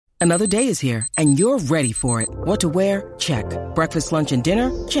Another day is here, and you're ready for it. What to wear? Check. Breakfast, lunch, and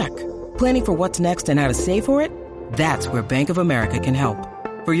dinner? Check. Planning for what's next and how to save for it? That's where Bank of America can help.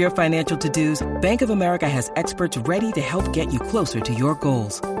 For your financial to-dos, Bank of America has experts ready to help get you closer to your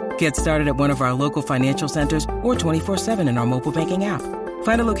goals. Get started at one of our local financial centers or 24/7 in our mobile banking app.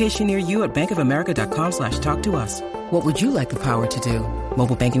 Find a location near you at bankofamerica.com/talktous. What would you like the power to do?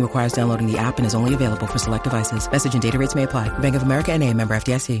 Mobile banking requires downloading the app and is only available for select devices. Message and data rates may apply. Bank of America N.A., member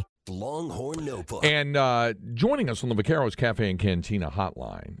FDIC. Longhorn Notebook. And joining us on the Vaqueros Cafe and Cantina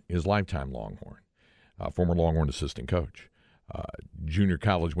hotline is lifetime Longhorn, former Longhorn assistant coach, junior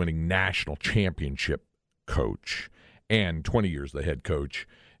college winning national championship coach, and 20 years the head coach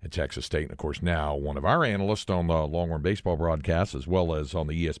at Texas State. And, of course, now one of our analysts on the Longhorn baseball broadcast as well as on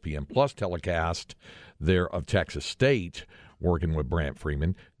the ESPN Plus telecast there of Texas State, working with Brant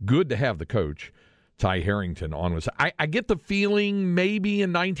Freeman. Good to have the coach, Ty Harrington, on with us. I get the feeling maybe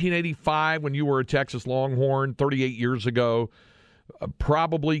in 1985 when you were a Texas Longhorn 38 years ago,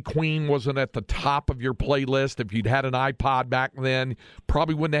 probably Queen wasn't at the top of your playlist. If you'd had an iPod back then,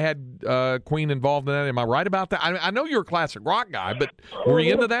 probably wouldn't have had Queen involved in that. Am I right about that? I know you're a classic rock guy, but were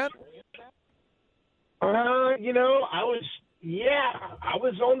you into that? I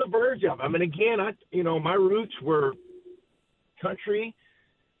was on the verge of it. I mean, again, my roots were country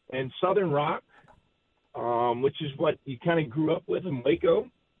and southern rock, which is what you kind of grew up with in Waco.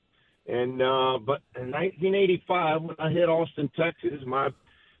 And but in 1985, when I hit Austin, Texas, my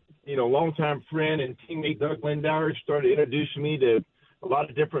longtime friend and teammate Doug Lindauer started introducing me to a lot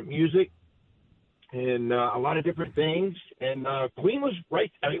of different music and a lot of different things. And Queen was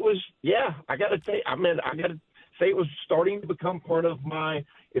right. I mean, it was I got to say it was starting to become part of my.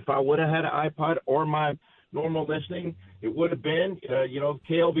 If I would have had an iPod or my normal listening, it would have been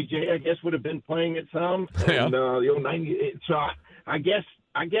KLBJ. I guess would have been playing it some. Yeah. And the old 90. So I guess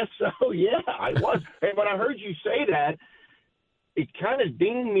so. Yeah, I was. And when I heard you say that, it kind of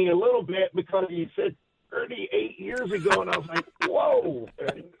dinged me a little bit because you said 38 years ago, and I was like, whoa.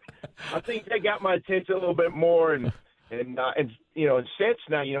 And I think they got my attention a little bit more, and since now,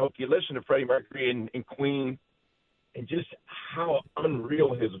 if you listen to Freddie Mercury and Queen, and just how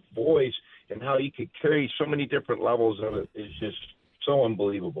unreal his voice and how he could carry so many different levels of it is just so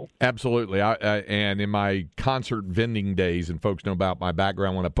unbelievable. Absolutely. And in my concert vending days, and folks know about my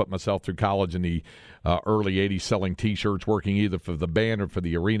background when I put myself through college in the early 80s selling T-shirts, working either for the band or for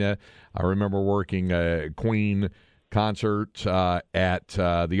the arena. I remember working a Queen concert at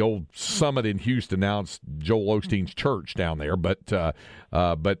the old Summit in Houston. Now it's Joel Osteen's church down there. But I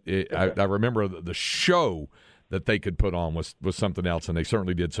remember the show that they could put on was something else, and they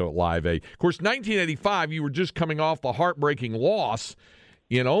certainly did so at Live Aid. Of course, 1985, you were just coming off the heartbreaking loss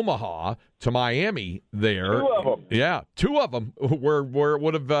in Omaha to Miami there. Two of them. Yeah, two of them where it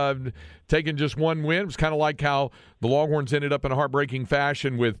would have taken just one win. It was kind of like how the Longhorns ended up in a heartbreaking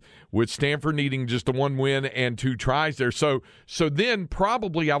fashion with Stanford needing just a one win and two tries there. So then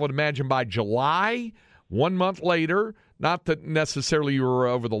probably I would imagine by July, 1 month later, not that necessarily you were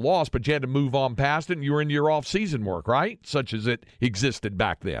over the loss, but you had to move on past it, and you were into your off-season work, right? Such as it existed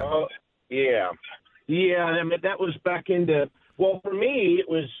back then. Yeah. I mean, that was back into – well, for me, it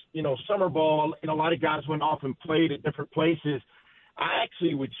was, summer ball. A lot of guys went off and played at different places. I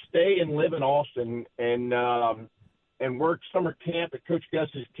actually would stay and live in Austin and work summer camp at Coach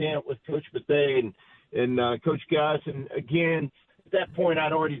Gus's camp with Coach Bethea and Coach Gus. And, again – at that point,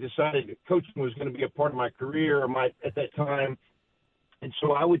 I'd already decided that coaching was going to be a part of my career at that time. And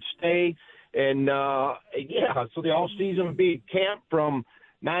so I would stay and, so the all-season would be camp from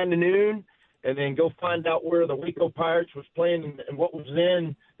 9 to noon and then go find out where the Waco Pirates was playing and what was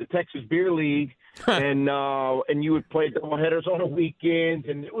then the Texas Beer League. And you would play doubleheaders on a weekend,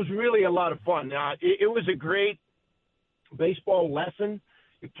 and it was really a lot of fun. Now, it was a great baseball lesson.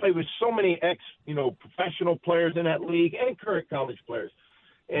 You play with so many professional players in that league and current college players.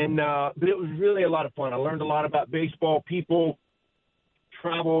 And but it was really a lot of fun. I learned a lot about baseball, people,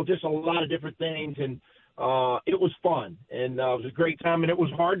 travel, just a lot of different things. And it was fun. And it was a great time. And it was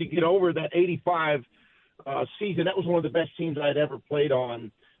hard to get over that 85 season. That was one of the best teams I'd ever played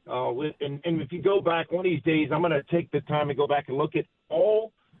on. And if you go back one of these days, I'm going to take the time to go back and look at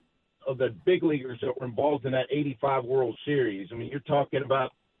all of the big leaguers that were involved in that 85 World Series. I mean, you're talking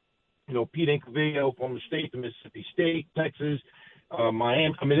about, Pete Incavilla, Oklahoma State, the Mississippi State, Texas,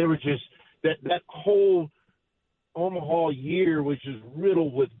 Miami. I mean, there was just that whole Omaha year was just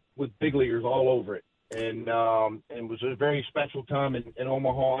riddled with big leaguers all over it. And it was a very special time in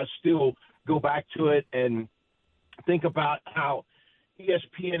Omaha. I still go back to it and think about how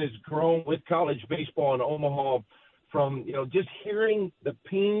ESPN has grown with college baseball in Omaha from, just hearing the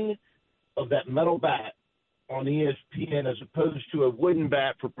ping of that metal bat on ESPN as opposed to a wooden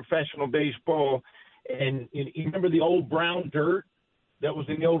bat for professional baseball. And you remember the old brown dirt that was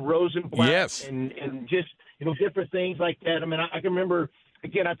in the old Rosenblatt? Yes. And just, different things like that. I mean, I can remember,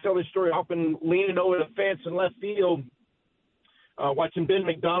 again, I tell this story often, leaning over the fence in left field, watching Ben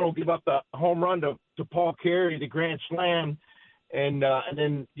McDonald give up the home run to Paul Carey, the grand slam. And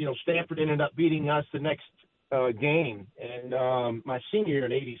then, Stanford ended up beating us the next game, and my senior year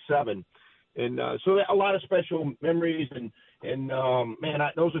in '87. And so a lot of special memories, and man,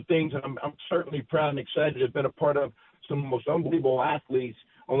 those are things that I'm certainly proud and excited to have been a part of. Some of the most unbelievable athletes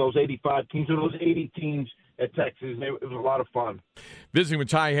on those 85 teams, or those 80 teams at Texas. It was a lot of fun. Visiting with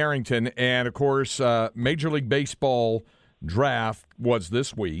Ty Harrington, and, of course, Major League Baseball draft was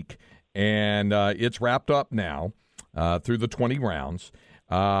this week, and it's wrapped up now through the 20 rounds.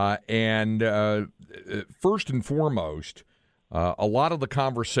 And first and foremost, a lot of the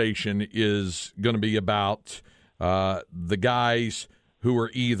conversation is going to be about the guys who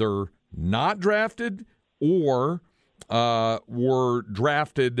are either not drafted or were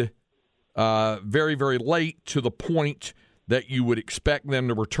drafted very, very late to the point that you would expect them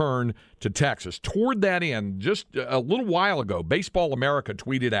to return to Texas. Toward that end, just a little while ago, Baseball America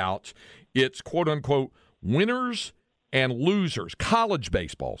tweeted out its quote-unquote winners and losers, college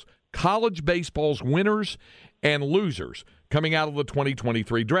baseball's winners and losers coming out of the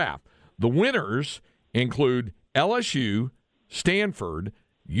 2023 draft. The winners include LSU, Stanford,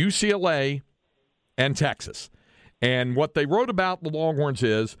 UCLA, and Texas. And what they wrote about the Longhorns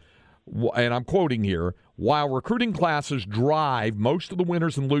is, and I'm quoting here, while recruiting classes drive most of the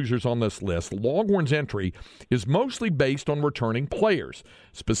winners and losers on this list, Longhorns' entry is mostly based on returning players,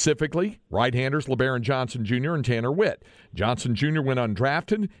 specifically right-handers LeBaron Johnson Jr. and Tanner Witt. Johnson Jr. went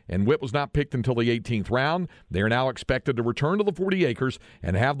undrafted, and Witt was not picked until the 18th round. They are now expected to return to the 40 acres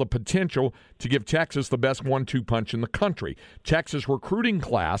and have the potential to give Texas the best 1-2 punch in the country. Texas' recruiting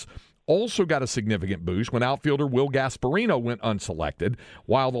class also got a significant boost when outfielder Will Gasparino went unselected,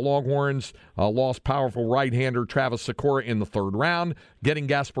 while the Longhorns lost powerful right-hander Travis Sikora in the third round. Getting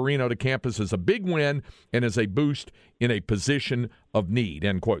Gasparino to campus is a big win and is a boost in a position of need,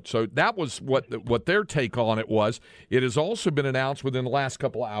 end quote. So that was what their take on it was. It has also been announced within the last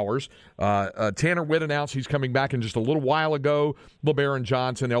couple of hours. Tanner Witt announced he's coming back, and just a little while ago, LeBaron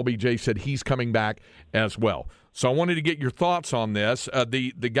Johnson, LBJ, said he's coming back as well. So I wanted to get your thoughts on this.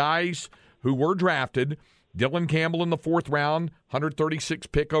 The guys who were drafted, Dylan Campbell in the 4th round,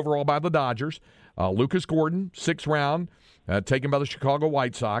 136th pick overall by the Dodgers. Lucas Gordon, 6th round, taken by the Chicago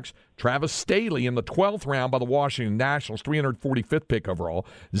White Sox. Travis Staley in the 12th round by the Washington Nationals, 345th pick overall.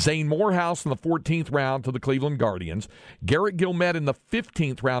 Zane Morehouse in the 14th round to the Cleveland Guardians. Garrett Gilmet in the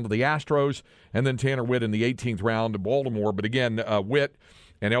 15th round to the Astros. And then Tanner Witt in the 18th round to Baltimore. But again, Witt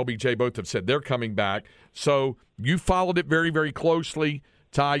and LBJ both have said they're coming back. So you followed it very, very closely.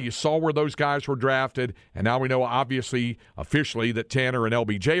 Ty, you saw where those guys were drafted, and now we know, obviously, officially, that Tanner and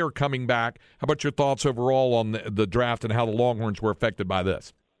LBJ are coming back. How about your thoughts overall on the draft and how the Longhorns were affected by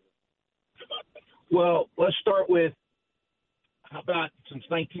this? Well, let's start with, how about since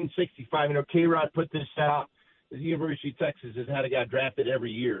 1965, K-Rod put this out, the University of Texas has had a guy drafted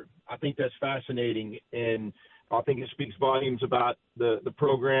every year. I think that's fascinating, and I think it speaks volumes about the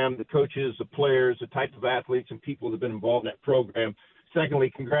program, the coaches, the players, the type of athletes and people that have been involved in that program.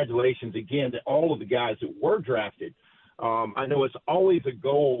 Secondly, congratulations again to all of the guys that were drafted. I know it's always a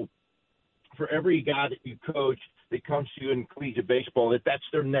goal for every guy that you coach that comes to you in collegiate baseball, that's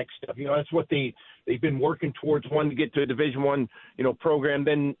their next step. That's what they've been working towards, one, to get to a Division I, program,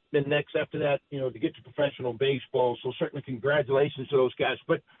 then next after that, to get to professional baseball. So certainly congratulations to those guys.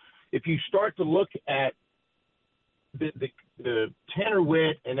 But if you start to look at the Tanner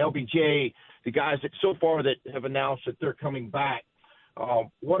Witt and LBJ, the guys that so far that have announced that they're coming back,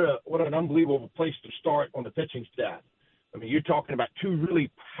 what an unbelievable place to start on the pitching staff. I mean, you're talking about two really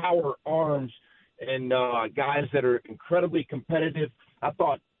power arms and guys that are incredibly competitive. I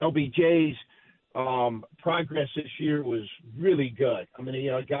thought LBJ's progress this year was really good. I mean,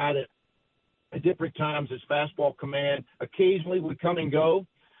 a guy that at different times his fastball command occasionally would come and go,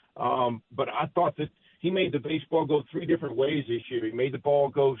 but I thought that he made the baseball go 3 different ways this year. He made the ball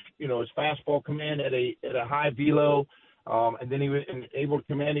go, his fastball command at a high velo, and then he was able to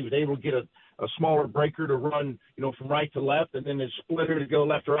command. He was able to get a smaller breaker to run, from right to left, and then his splitter to go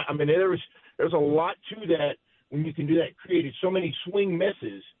left to right. I mean, there's a lot to that when you can do that. Created so many swing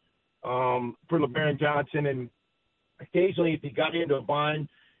misses for LeBaron Johnson, and occasionally if he got into a bind,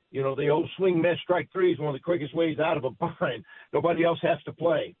 the old swing miss strike 3 is one of the quickest ways out of a bind. Nobody else has to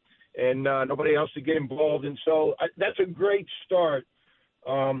play. and nobody else to get involved. And so that's a great start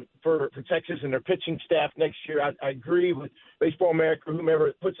for Texas and their pitching staff next year. I agree with Baseball America,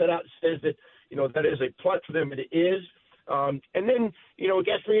 whomever puts that out and says that, that is a plus for them, and it is. And then,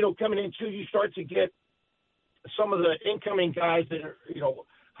 Gasparino coming in too, you start to get some of the incoming guys that are,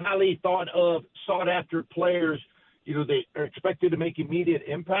 highly thought of, sought after players. They are expected to make immediate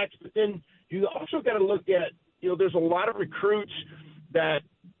impacts. But then you also got to look at, there's a lot of recruits that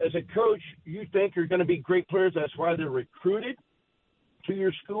as a coach you think are going to be great players. That's why they're recruited to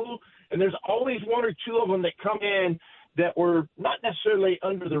your school. And there's always one or two of them that come in that were not necessarily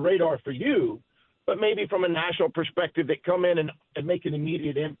under the radar for you, but maybe from a national perspective that come in and make an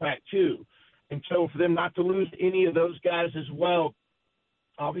immediate impact too. And so for them not to lose any of those guys as well,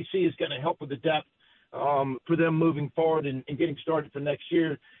 obviously is going to help with the depth for them moving forward and getting started for next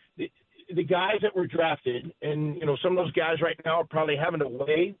year. The guys that were drafted, and, some of those guys right now are probably having to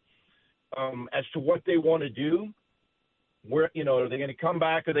weigh as to what they want to do. Where, are they going to come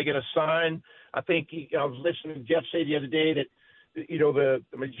back? Are they going to sign? I think I was listening to Jeff say the other day that,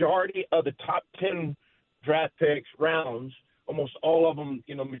 the majority of the top 10 draft picks rounds, almost all of them,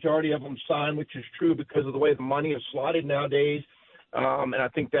 majority of them sign, which is true because of the way the money is slotted nowadays. And I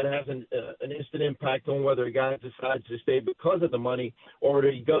think that has an instant impact on whether a guy decides to stay because of the money or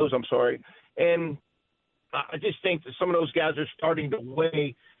he goes, And I just think that some of those guys are starting to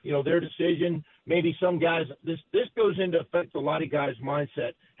weigh, their decision. Maybe some guys, this goes into affect a lot of guys'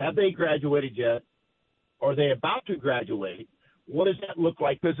 mindset. Have they graduated yet? Are they about to graduate? What does that look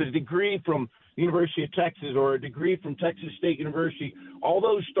like? Because a degree from University of Texas or a degree from Texas State University, all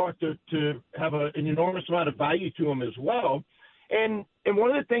those start to have an enormous amount of value to them as well. And one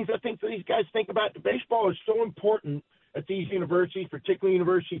of the things I think that these guys think about, the baseball is so important at these universities, particularly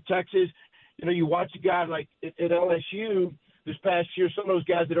University of Texas. You watch a guy like at LSU this past year, some of those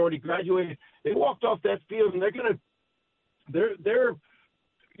guys that already graduated, they walked off that field and they're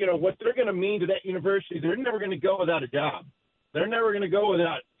what they're going to mean to that university. They're never going to go without a job. They're never going to go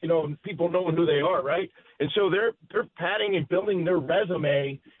without, people knowing who they are, right? And so they're padding and building their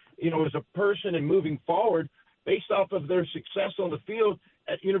resume, as a person and moving forward based off of their success on the field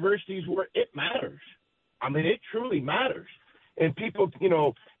at universities where it matters. I mean, it truly matters. And people,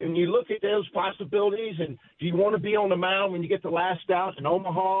 and you look at those possibilities, and do you want to be on the mound when you get the last out in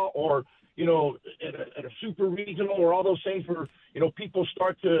Omaha or, at a super regional or all those things where, people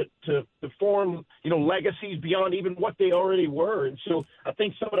start to form, legacies beyond even what they already were. And so I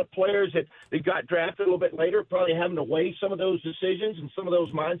think some of the players that got drafted a little bit later probably having to weigh some of those decisions and some of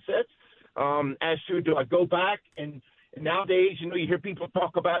those mindsets as to, do I go back? And nowadays, you hear people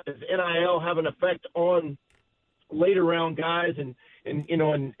talk about does NIL have an effect on later round guys and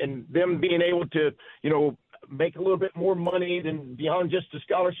them being able to, make a little bit more money than beyond just the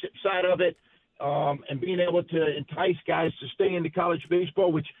scholarship side of it, and being able to entice guys to stay into college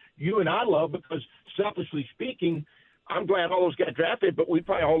baseball, which you and I love because selfishly speaking, I'm glad all those got drafted, but we'd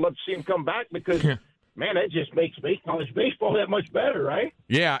probably all love to see them come back because man, that just makes college baseball that much better, right?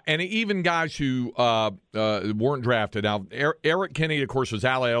 Yeah, and even guys who weren't drafted. Now, Eric Kennedy, of course, was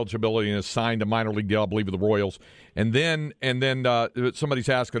out of eligibility and is signed a minor league deal, I believe, with the Royals. And then somebody's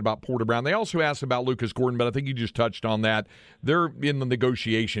asking about Porter Brown. They also asked about Lucas Gordon, but I think you just touched on that. They're in the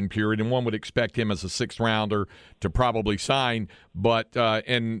negotiation period, and one would expect him as a sixth rounder to probably sign. But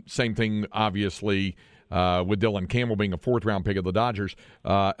and same thing, obviously, with Dylan Campbell being a fourth-round pick of the Dodgers.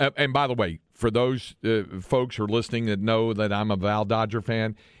 And by the way, for those folks who are listening that know that I'm a Val Dodger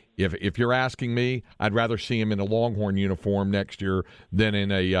fan, if you're asking me, I'd rather see him in a Longhorn uniform next year than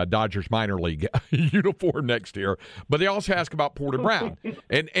in a Dodgers minor league uniform next year. But they also ask about Porter Brown,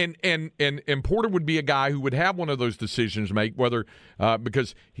 and Porter would be a guy who would have one of those decisions to make, whether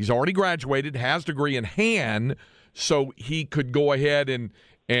because he's already graduated, has a degree in hand, so he could go ahead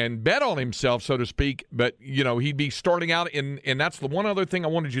and bet on himself, so to speak, but, he'd be starting out, and that's the one other thing I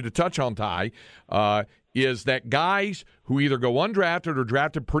wanted you to touch on, Ty, is that guys who either go undrafted or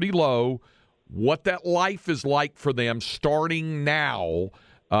drafted pretty low, what that life is like for them starting now,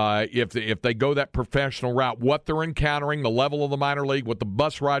 if they go that professional route, what they're encountering, the level of the minor league, what the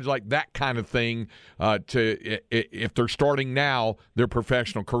bus rides like, that kind of thing, if they're starting now their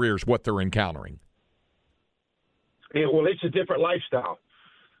professional careers, what they're encountering. Yeah, well, it's a different lifestyle.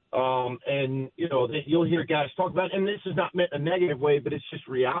 And, you'll hear guys talk about it, and this is not meant in a negative way, but it's just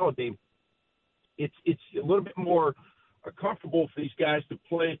reality. It's a little bit more comfortable for these guys to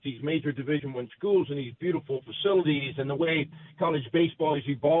play at these major Division I schools and these beautiful facilities and the way college baseball has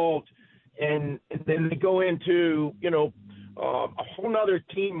evolved. And then they go into, a whole nother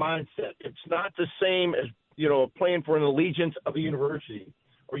team mindset. It's not the same as, playing for an allegiance of a university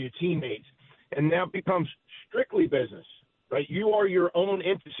or your teammates. And now it becomes strictly business, right? You are your own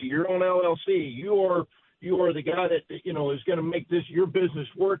entity, your own LLC. You are the guy that, is going to make this your business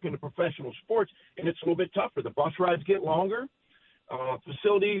work in the professional sports, and it's a little bit tougher. The bus rides get longer.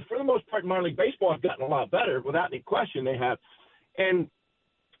 Facilities, for the most part, minor league baseball has gotten a lot better, without any question they have.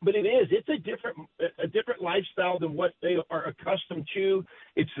 But it's a different lifestyle than what they are accustomed to.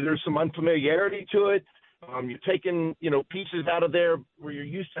 There's some unfamiliarity to it. You're taking, pieces out of there where you're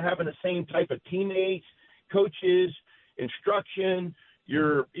used to having the same type of teammates, coaches, instruction.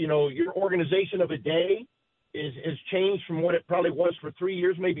 Your organization of a day has changed from what it probably was for 3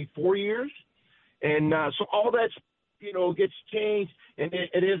 years, maybe 4 years. And so all that's, gets changed, and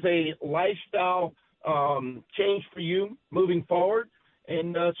it is a lifestyle change for you moving forward.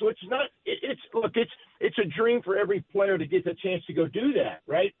 And so it's a dream for every player to get the chance to go do that,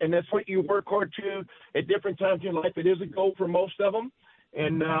 right? And that's what you work hard to at different times in life. It is a goal for most of them,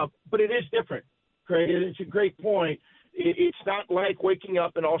 and but it is different, Craig. It's a great point. It's not like waking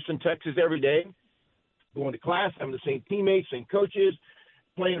up in Austin, Texas every day, going to class, having the same teammates, same coaches,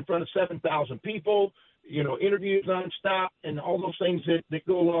 playing in front of 7,000 people, interviews nonstop, and all those things that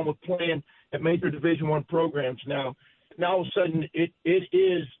go along with playing at major Division I programs. Now all of a sudden, it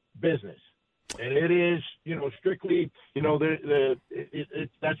is business, and it is, strictly,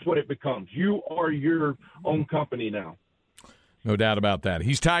 that's what it becomes. You are your own company now. No doubt about that.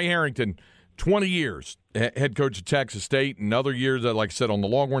 He's Ty Harrington, 20 years, head coach of Texas State, and other years, like I said, on the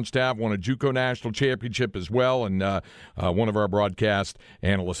Longhorn staff, won a JUCO national championship as well, and one of our broadcast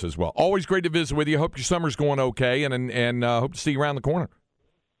analysts as well. Always great to visit with you. Hope your summer's going okay, and hope to see you around the corner.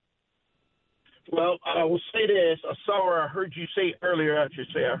 Well, I will say this. I heard you say earlier, I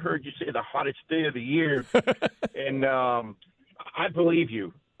heard you say the hottest day of the year, and I believe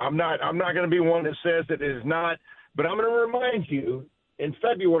you. I'm not going to be one that says that it is not, but I'm going to remind you in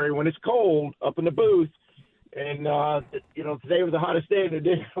February when it's cold up in the booth, and today was the hottest day, and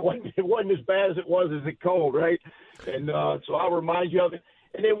it wasn't as bad as it was as it cold, right? And so I'll remind you of it.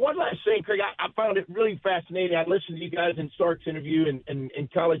 And then one last thing, Craig, I found it really fascinating. I listened to you guys in Stark's interview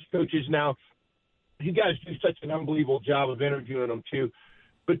and college coaches now. You guys do such an unbelievable job of interviewing them too,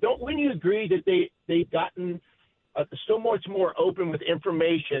 but wouldn't you agree that they've gotten so much more open with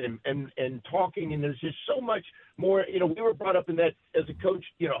information and talking, and there's just so much more. We were brought up in that as a coach.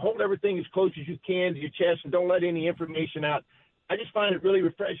 Hold everything as close as you can to your chest and don't let any information out. I just find it really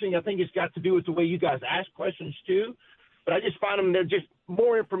refreshing. I think it's got to do with the way you guys ask questions too. But I just find them, they're just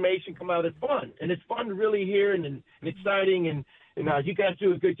more information come out. It's fun, and it's fun to really hear and exciting, and you guys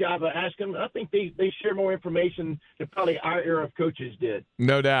do a good job of asking. I think they share more information than probably our era of coaches did.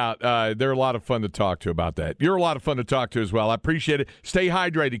 No doubt. They're a lot of fun to talk to about that. You're a lot of fun to talk to as well. I appreciate it. Stay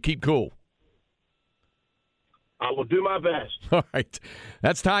hydrated. Keep cool. I will do my best. All right.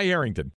 That's Ty Harrington.